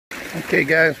Okay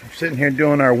guys, we're sitting here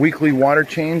doing our weekly water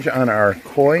change on our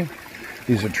koi.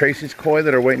 These are Tracy's koi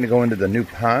that are waiting to go into the new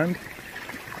pond.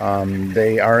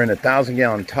 They are in a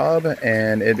 1,000-gallon tub,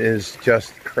 and it is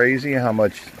just crazy how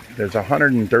much, there's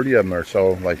 130 of them or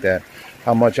so like that,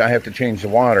 how much I have to change the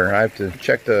water. I have to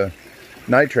check the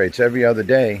nitrates every other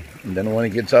day, and then when it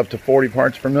gets up to 40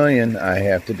 parts per million, I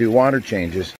have to do water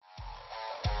changes.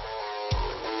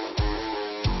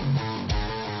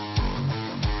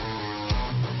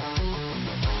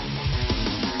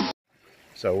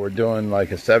 So we're doing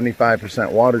like a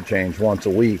 75% water change once a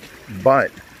week.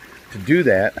 But to do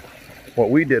that,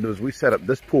 what we did was we set up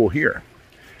this pool here,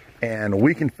 and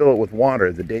we can fill it with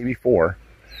water the day before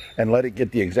and let it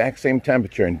get the exact same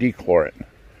temperature and dechlor it.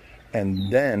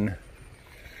 And then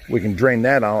we can drain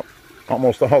that out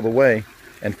almost all the way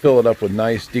and fill it up with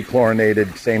nice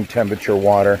dechlorinated, same temperature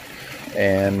water.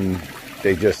 And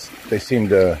they seem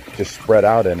to just spread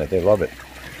out in it. They love it.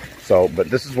 So, but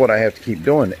this is what I have to keep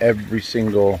doing every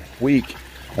single week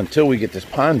until we get this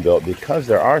pond built, because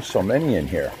there are so many in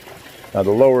here. Now,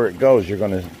 the lower it goes, you're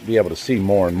going to be able to see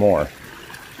more and more.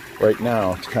 Right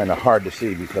now, it's kind of hard to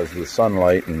see because of the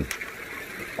sunlight and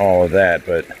all of that,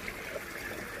 but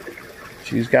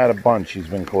she's got a bunch she's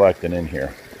been collecting in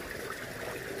here.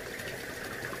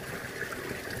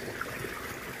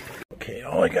 Okay,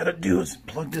 all I got to do is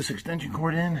plug this extension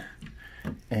cord in,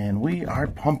 and we are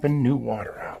pumping new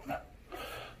water out.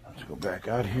 Let's go back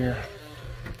out here.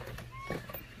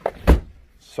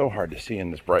 So hard to see in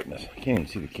this brightness. I can't even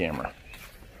see the camera.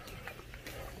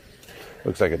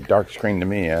 Looks like a dark screen to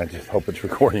me. I just hope it's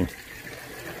recording.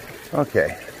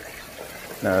 Okay.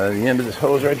 Now, at the end of this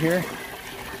hose right here,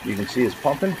 you can see it's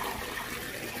pumping.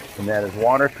 And that is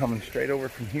water coming straight over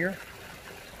from here.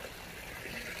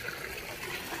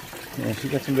 And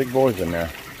she's got some big boys in there.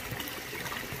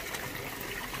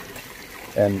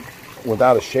 And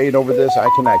without a shade over this, I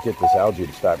cannot get this algae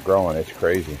to stop growing. It's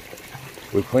crazy.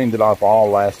 We cleaned it off all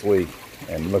last week,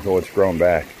 and look at what's grown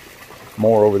back.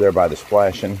 More over there by the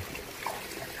splashing.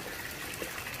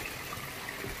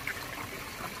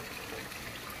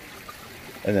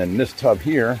 And then this tub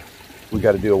here, we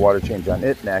got to do a water change on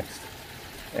it next.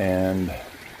 And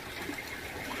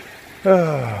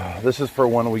this is for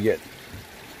when we get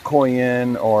koi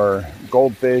in, or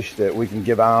goldfish that we can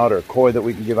give out, or koi that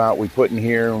we can give out, we put in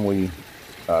here, and we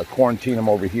quarantine them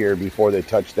over here before they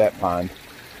touch that pond.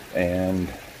 And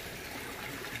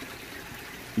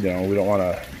you know, we don't want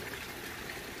to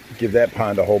give that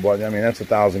pond a whole bunch. I mean, that's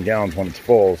 1,000 gallons when it's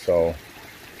full, so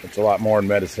it's a lot more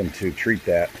medicine to treat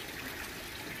that.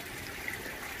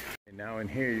 And now in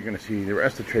here, you're going to see the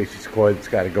rest of Tracy's koi that's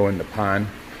got to go in the pond.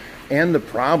 And the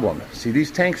problem, see,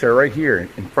 these tanks are right here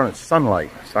in front of sunlight.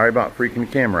 Sorry about freaking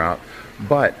the camera out.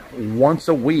 But once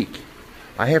a week,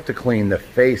 I have to clean the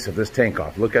face of this tank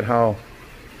off. Look at how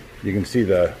you can see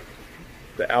the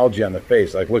algae on the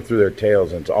face. Like, look through their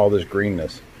tails, and it's all this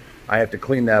greenness. I have to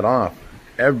clean that off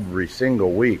every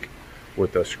single week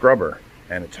with a scrubber.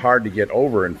 And it's hard to get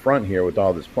over in front here with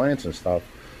all this plants and stuff.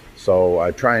 So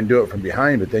I try and do it from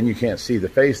behind, but then you can't see the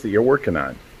face that you're working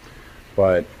on.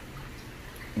 But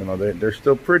you know, they're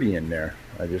still pretty in there.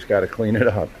 I just got to clean it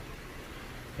up.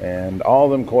 And all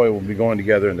of them koi will be going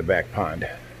together in the back pond.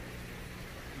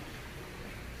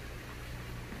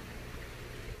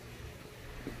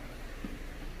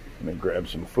 Let me grab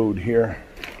some food here.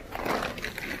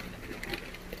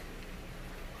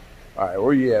 All right,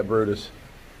 where you at, Brutus?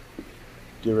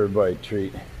 Give everybody a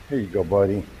treat. Here you go,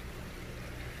 buddy.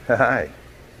 Hi.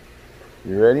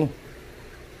 You ready?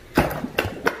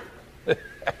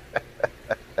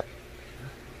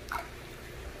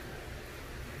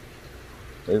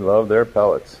 They love their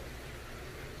pellets.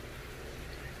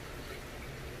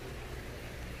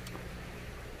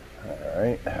 All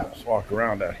right, let's walk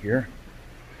around out here.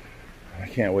 I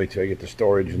can't wait till I get the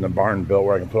storage in the barn built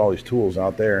where I can put all these tools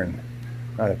out there and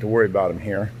not have to worry about them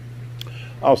here.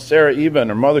 Oh, Sarah, Eva, and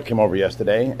her mother came over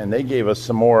yesterday, and they gave us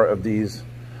some more of these,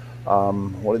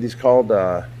 what are these called?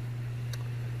 Not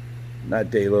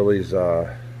daylilies.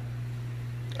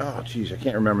 Oh, geez, I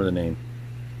can't remember the name.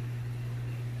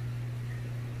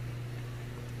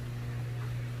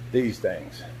 These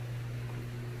things.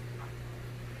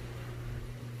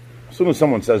 As soon as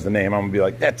someone says the name, I'm gonna be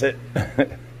like, that's it.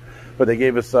 But they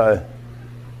gave us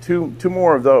two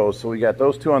more of those, so we got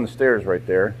those two on the stairs right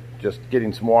there, just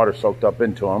getting some water soaked up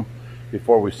into them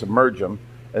before we submerge them.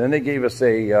 And then they gave us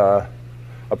a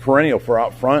perennial for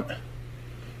out front.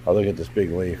 Oh, look at this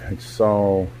big leaf. It's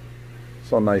so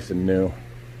nice and new.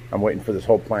 I'm waiting for this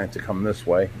whole plant to come this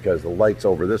way because the light's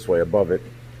over this way above it.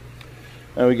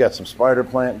 And we got some spider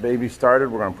plant babies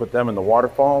started. We're going to put them in the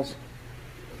waterfalls.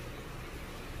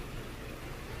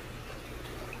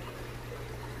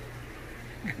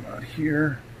 Come out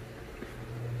here.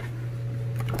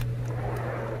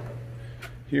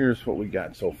 Here's what we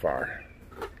got so far.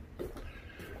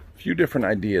 A few different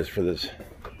ideas for this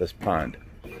pond.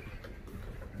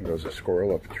 There goes a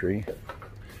squirrel up a tree.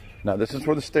 Now this is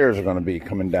where the stairs are going to be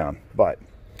coming down, but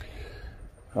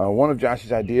one of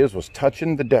Josh's ideas was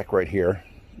touching the deck right here,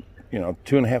 you know,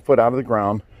 2.5 foot out of the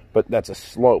ground, but that's a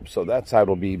slope, so that side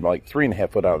will be like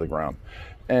 3.5 foot out of the ground,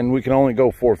 and we can only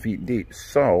go 4 feet deep.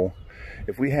 So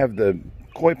if we have the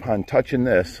koi pond touching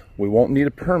this, we won't need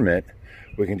a permit.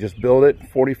 We can just build it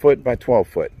 40 foot by 12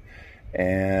 foot,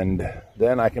 and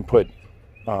then I can put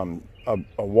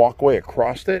a walkway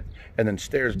across it and then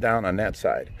stairs down on that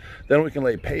side. Then we can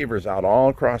lay pavers out all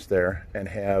across there and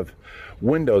have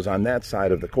windows on that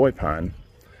side of the koi pond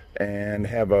and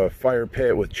have a fire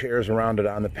pit with chairs around it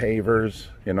on the pavers,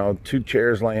 you know, 2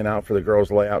 chairs laying out for the girls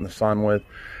to lay out in the sun with.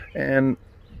 And,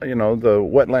 you know, the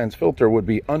wetlands filter would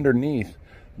be underneath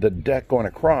the deck going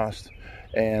across,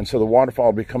 and so the waterfall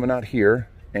would be coming out here,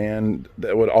 and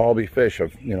that would all be fish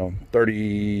of, you know,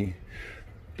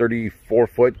 34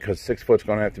 foot, because 6 foot's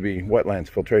going to have to be wetlands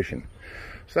filtration.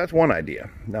 So that's one idea.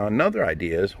 Now another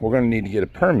idea is we're going to need to get a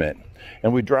permit,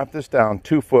 and we drop this down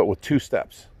 2 foot with 2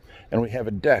 steps, and we have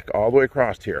a deck all the way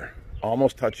across here,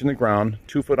 almost touching the ground,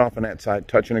 2 foot off on that side,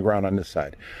 touching the ground on this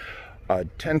side. A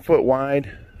 10 foot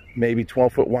wide, maybe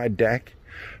 12 foot wide deck,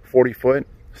 40 foot,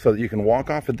 so that you can walk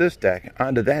off of this deck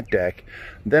onto that deck.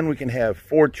 Then we can have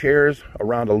 4 chairs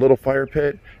around a little fire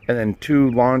pit, and then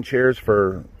 2 lawn chairs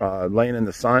for laying in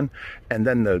the sun. And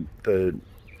then the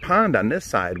pond on this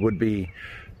side would be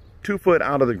 2 foot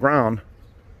out of the ground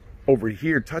over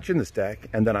here touching this deck,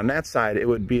 and then on that side it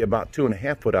would be about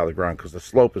 2.5 foot out of the ground because the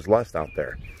slope is less out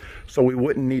there. So we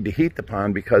wouldn't need to heat the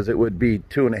pond because it would be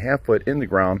 2.5 foot in the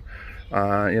ground,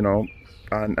 you know,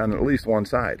 on at least one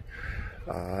side.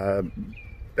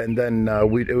 And then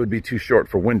it would be too short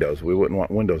for windows. We wouldn't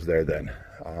want windows there then.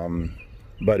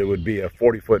 But it would be a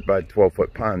 40 foot by 12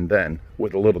 foot pond then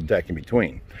with a little deck in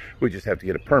between. We just have to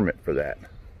get a permit for that.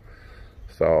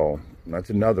 So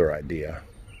that's another idea.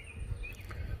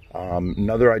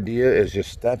 Another idea is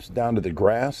just steps down to the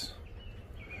grass.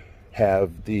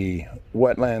 Have the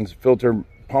wetlands filter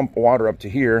pump water up to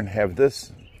here, and have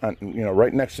this, you know,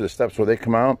 right next to the steps where they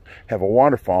come out, have a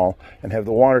waterfall, and have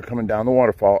the water coming down the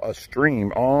waterfall, a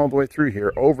stream all the way through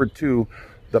here over to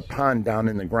the pond down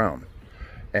in the ground.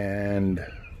 And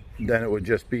then it would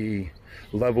just be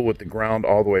level with the ground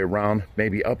all the way around,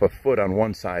 maybe up a foot on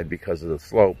one side because of the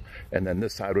slope, and then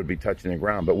this side would be touching the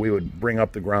ground, but we would bring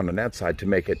up the ground on that side to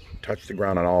make it touch the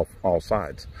ground on all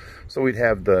sides. So we'd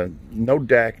have no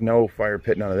deck, no fire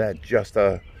pit, none of that, just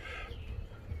a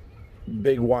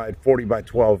big wide 40 by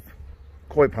 12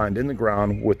 koi pond in the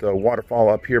ground with a waterfall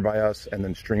up here by us and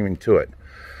then streaming to it.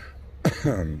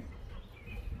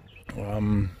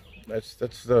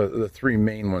 That's the 3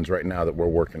 main ones right now that we're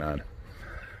working on.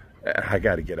 I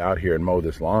got to get out here and mow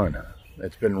this lawn.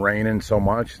 It's been raining so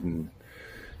much, and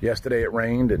yesterday it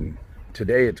rained, and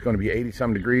today it's going to be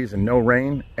 80-some degrees and no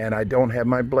rain, and I don't have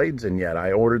my blades in yet.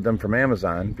 I ordered them from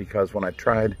Amazon because when I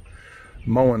tried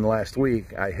mowing last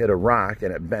week, I hit a rock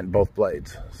and it bent both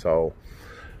blades. So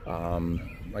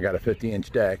I got a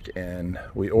 50-inch deck, and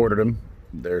we ordered them.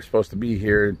 They're supposed to be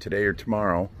here today or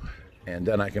tomorrow, and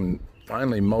then I can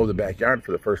finally mow the backyard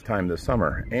for the first time this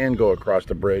summer and go across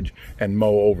the bridge and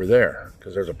mow over there,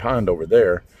 because there's a pond over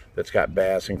there that's got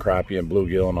bass and crappie and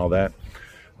bluegill and all that.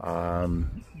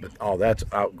 But all that's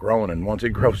outgrown, and once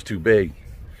it grows too big,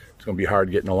 it's going to be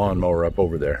hard getting a lawnmower up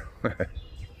over there.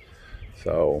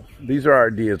 So these are our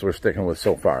ideas we're sticking with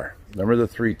so far. Remember the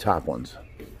 3 top ones.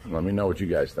 Let me know what you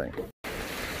guys think.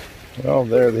 Well,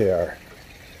 there they are.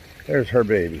 There's her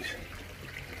babies.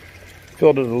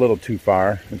 Filled it a little too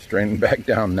far. It's draining back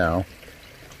down now.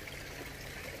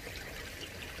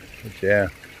 But yeah,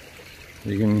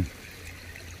 you can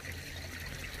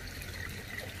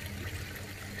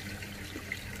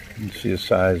see the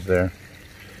size there.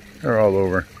 They're all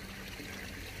over.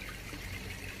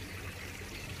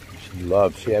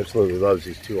 She absolutely loves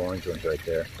these 2 orange ones right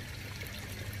there.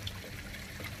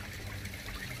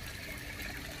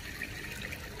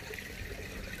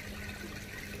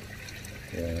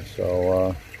 Yeah,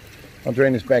 so I'll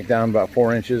drain this back down about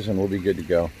 4 inches and we'll be good to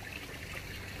go.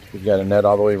 We've got a net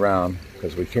all the way around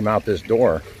because we came out this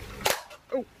door.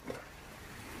 Oh!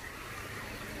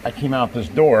 I came out this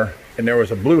door and there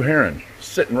was a blue heron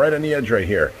sitting right on the edge right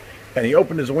here. And he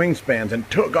opened his wingspans and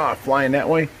took off flying that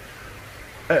way.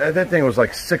 That thing was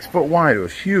like 6 foot wide. It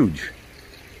was huge.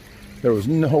 There was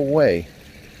no way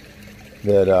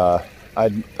that I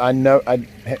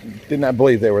did not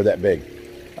believe they were that big.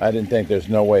 I didn't think there's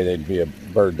no way they'd be a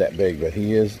bird that big, but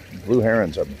he is. Blue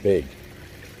herons are big.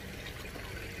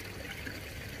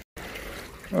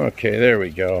 Okay, there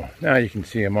we go. Now you can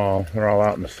see them all. They're all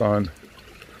out in the sun.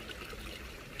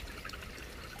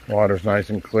 Water's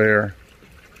nice and clear.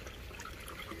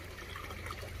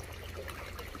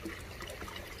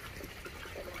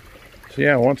 So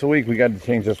yeah, once a week we got to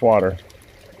change this water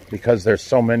because there's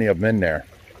so many of them in there.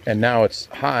 And now it's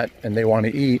hot and they want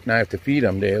to eat and I have to feed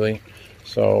them daily.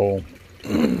 So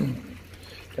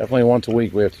definitely once a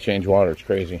week we have to change water. It's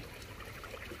crazy.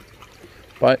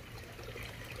 But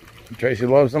Tracy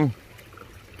loves them.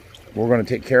 We're going to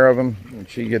take care of them. When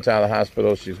she gets out of the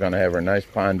hospital, she's going to have her nice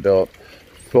pond built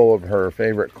full of her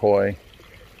favorite koi.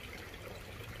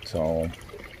 So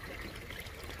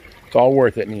it's all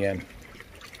worth it in the end.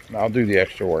 I'll do the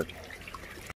extra work.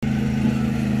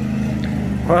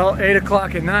 Well, 8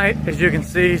 o'clock at night, as you can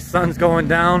see, sun's going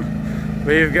down.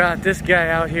 We've got this guy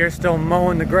out here still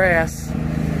mowing the grass.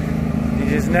 He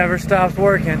just never stops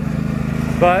working.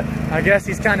 But I guess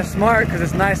he's kind of smart because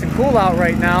it's nice and cool out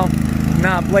right now,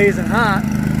 not blazing hot.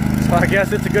 So I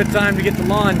guess it's a good time to get the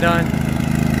lawn done.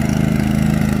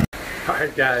 All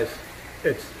right, guys,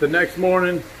 it's the next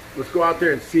morning. Let's go out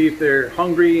there and see if they're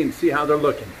hungry and see how they're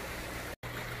looking.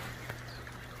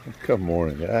 Good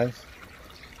morning, guys.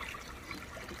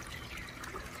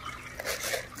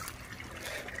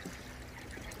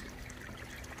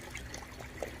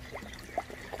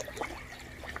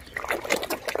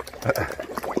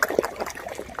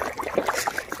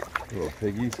 Little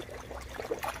piggies.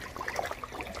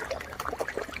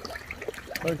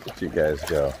 Look at you guys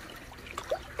go.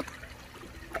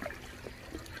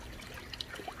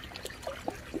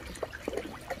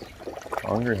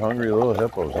 Hungry, hungry little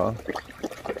hippos, huh?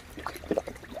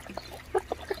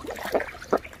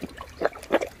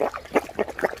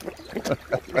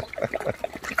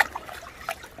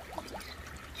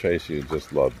 Tracy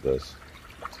just loved this.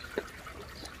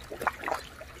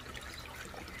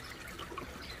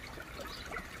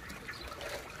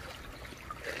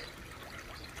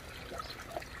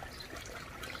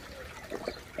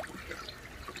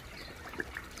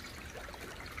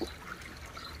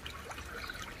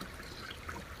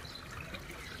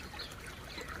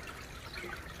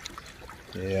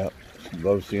 Yeah, she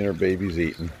loves seeing her babies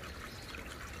eating.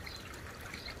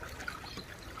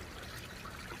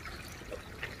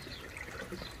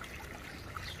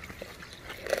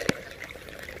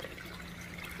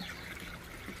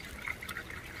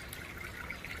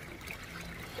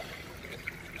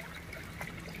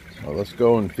 Well, let's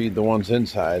go and feed the ones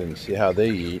inside and see how they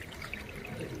eat.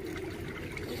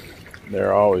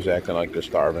 They're always acting like they're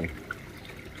starving.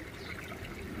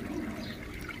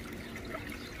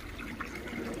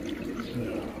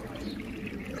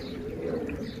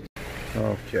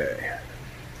 Okay,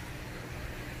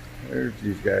 there's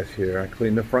these guys here. I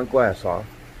cleaned the front glass off.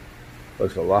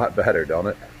 Looks a lot better, don't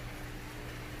it?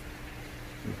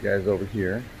 These guys over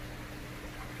here.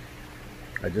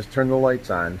 I just turned the lights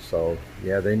on, so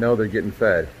yeah, they know they're getting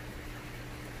fed.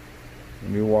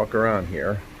 Let me walk around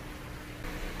here.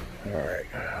 All right,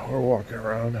 we're walking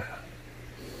around.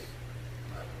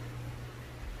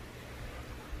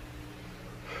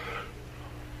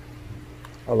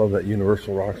 I love that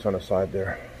universal rocks on the side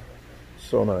there.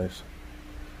 So nice.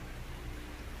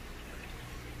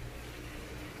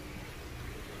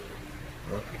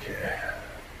 Okay.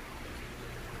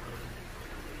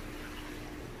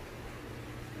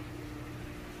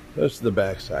 This is the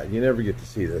back side. You never get to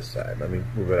see this side. Let me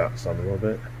move it out some a little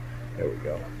bit. There we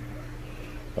go.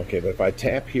 Okay, but if I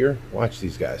tap here, watch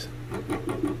these guys.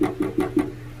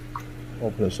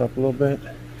 Open this up a little bit.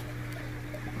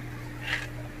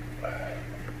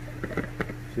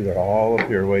 See, they're all up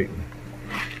here waiting.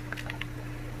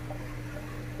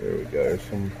 There we go. There's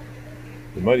some.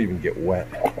 They might even get wet.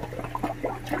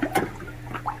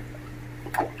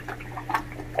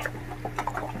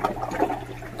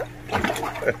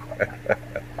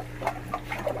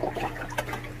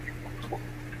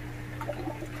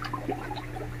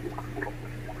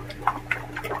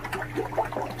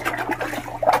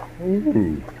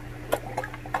 Ooh.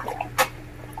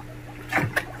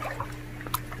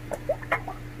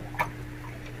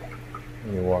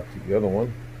 Let me walk to the other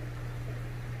one.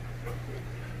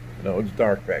 No, it's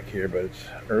dark back here, but it's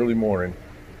early morning.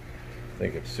 I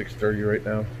think it's 6:30 right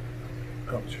now.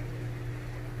 Ouch. Let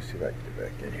me see if I can get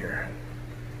back in here.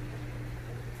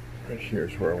 Right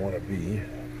here's where I want to be.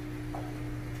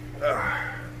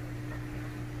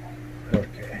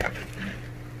 Okay.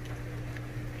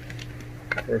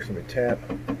 First, let me tap.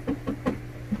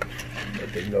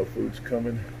 Let them know food's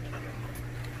coming.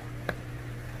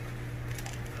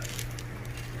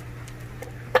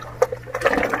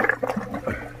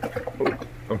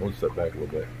 One step back a little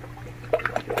bit.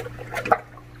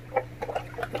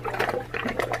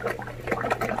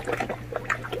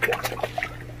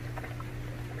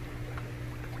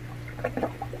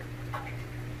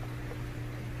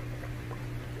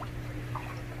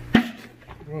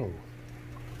 Whoa.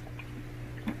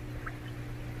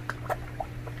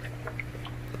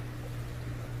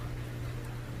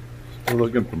 Still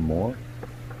looking for more?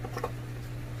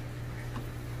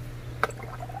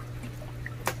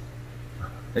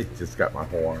 He just got my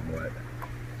whole arm wet.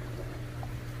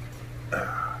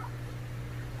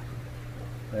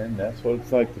 And that's what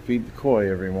it's like to feed the koi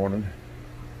every morning.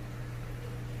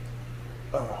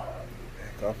 Oh,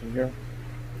 back off in here.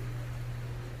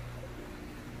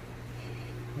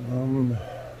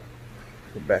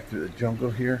 Go back through the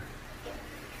jungle here.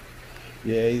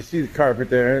 Yeah, you see the carpet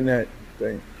there, and that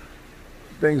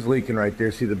thing's leaking right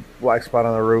there. See the black spot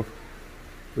on the roof?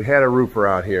 We had a roofer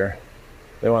out here.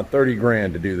 They want 30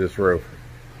 grand to do this roof.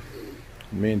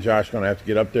 Me and Josh are gonna have to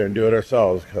get up there and do it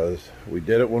ourselves because we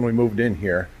did it when we moved in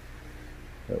here.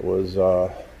 It was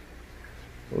a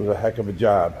heck of a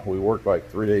job. We worked like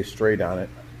 3 days straight on it.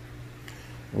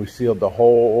 We sealed the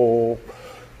whole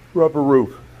rubber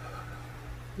roof.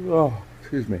 Oh,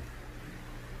 excuse me.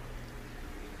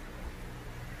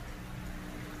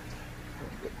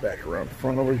 Get back around the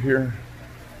front over here.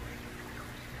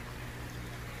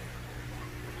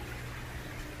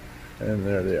 And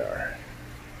there they are.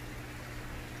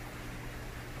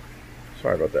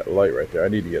 Sorry about that light right there. I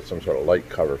need to get some sort of light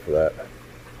cover for that.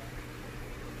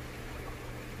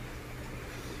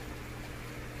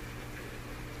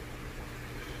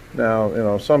 Now, you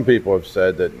know, some people have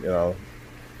said that, you know,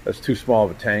 that's too small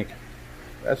of a tank.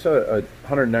 That's a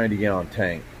 190 gallon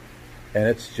tank. And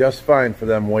it's just fine for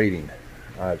them waiting.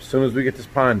 As soon as we get this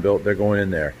pond built, they're going in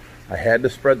there. I had to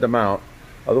spread them out.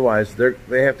 Otherwise,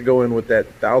 they have to go in with that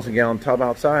 1,000 gallon tub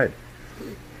outside.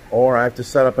 Or I have to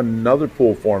set up another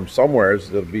pool for them somewhere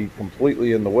that'll be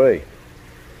completely in the way.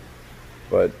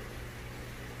 But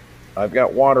I've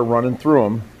got water running through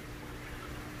them.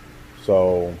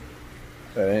 So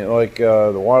it ain't like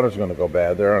the water's going to go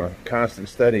bad. They're on a constant,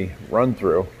 steady run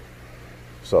through.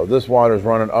 So this water's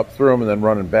running up through them and then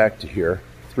running back to here,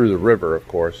 through the river, of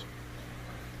course.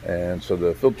 And so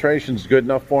the filtration's good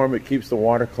enough for them. It keeps the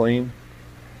water clean.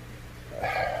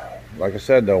 Like I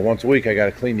said, though, once a week I got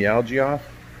to clean the algae off.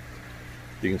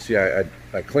 You can see I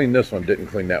cleaned this one, didn't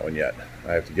clean that one yet.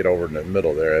 I have to get over in the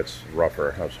middle there. It's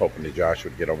rougher. I was hoping that Josh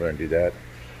would get over there and do that.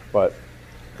 But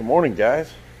good morning,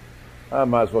 guys. I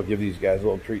might as well give these guys a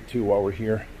little treat too while we're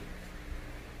here.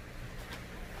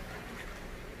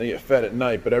 They get fed at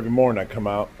night, but every morning I come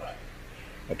out,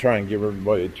 I try and give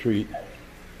everybody a treat.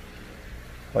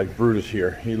 Like Brutus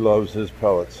here, he loves his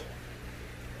pellets.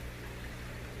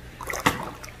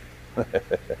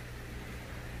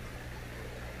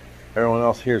 Everyone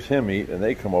else hears him eat and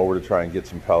they come over to try and get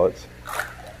some pellets.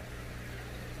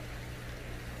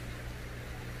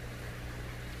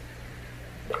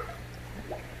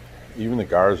 Even the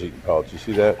gar's eating pellets. You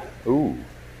see that? Ooh,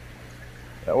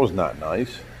 that was not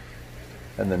nice.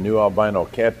 And the new albino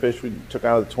catfish we took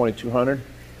out of the 2200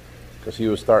 because he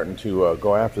was starting to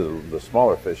go after the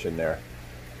smaller fish in there.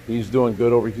 He's doing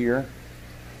good over here.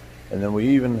 And then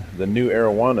the new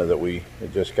arowana that we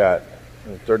just got,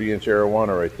 a 30-inch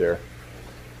arowana right there.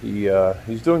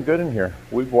 He's doing good in here.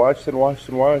 We've watched and watched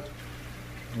and watched.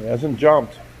 He hasn't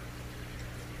jumped.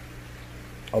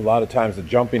 A lot of times the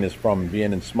jumping is from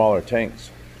being in smaller tanks.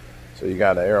 So you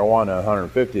got an arowana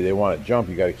 150, they want to jump.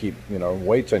 You got to keep, you know,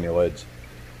 weights on your lids.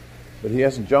 But he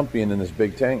hasn't jumped being in this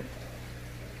big tank.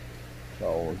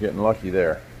 So we're getting lucky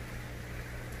there.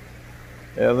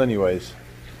 Well, anyways,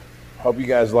 hope you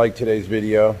guys liked today's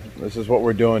video. This is what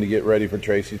we're doing to get ready for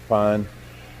Tracy's pond.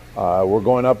 We're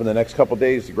going up in the next couple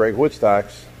days to Greg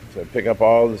Woodstock's to pick up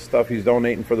all the stuff he's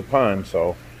donating for the pond.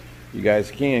 So you guys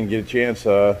can get a chance,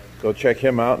 go check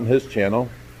him out on his channel.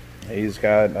 He's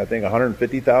got, I think,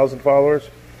 150,000 followers.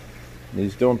 And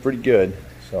he's doing pretty good.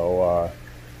 So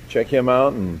check him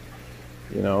out and,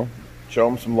 you know, show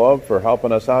him some love for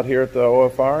helping us out here at the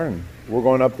OFR. And we're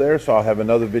going up there, so I'll have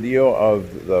another video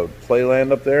of the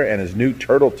playland up there and his new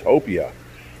Turtletopia.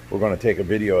 We're going to take a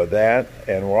video of that.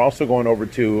 And we're also going over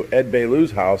to Ed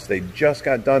Bailou's house. They just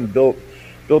got done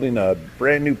building a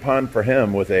brand new pond for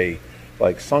him with a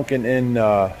like sunken in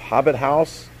hobbit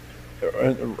house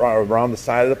around the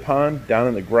side of the pond, down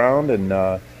in the ground,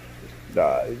 and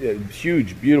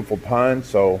huge, beautiful pond.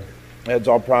 So Ed's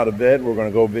all proud of it. We're going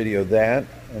to go video that,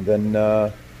 and then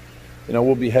you know,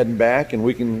 we'll be heading back, and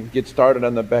we can get started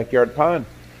on the backyard pond.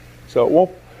 So it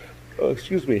won't,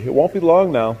 excuse me, it won't be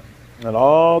long now, and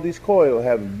all these koi will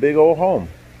have a big old home.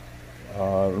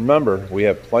 Remember, we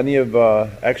have plenty of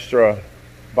extra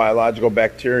biological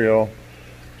bacterial,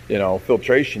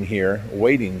 filtration here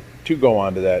waiting to go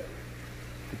onto that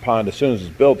pond as soon as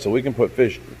it's built, so we can put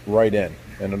fish right in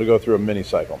and it'll go through a mini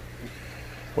cycle,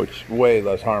 which is way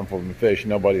less harmful than fish.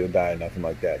 Nobody will die, nothing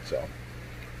like that. So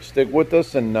stick with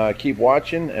us and keep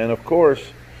watching, and of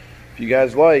course, if you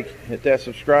guys like, hit that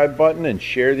subscribe button and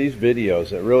share these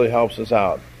videos. It really helps us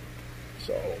out.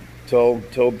 So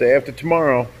till day after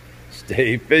tomorrow,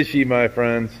 stay fishy, my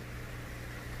friends.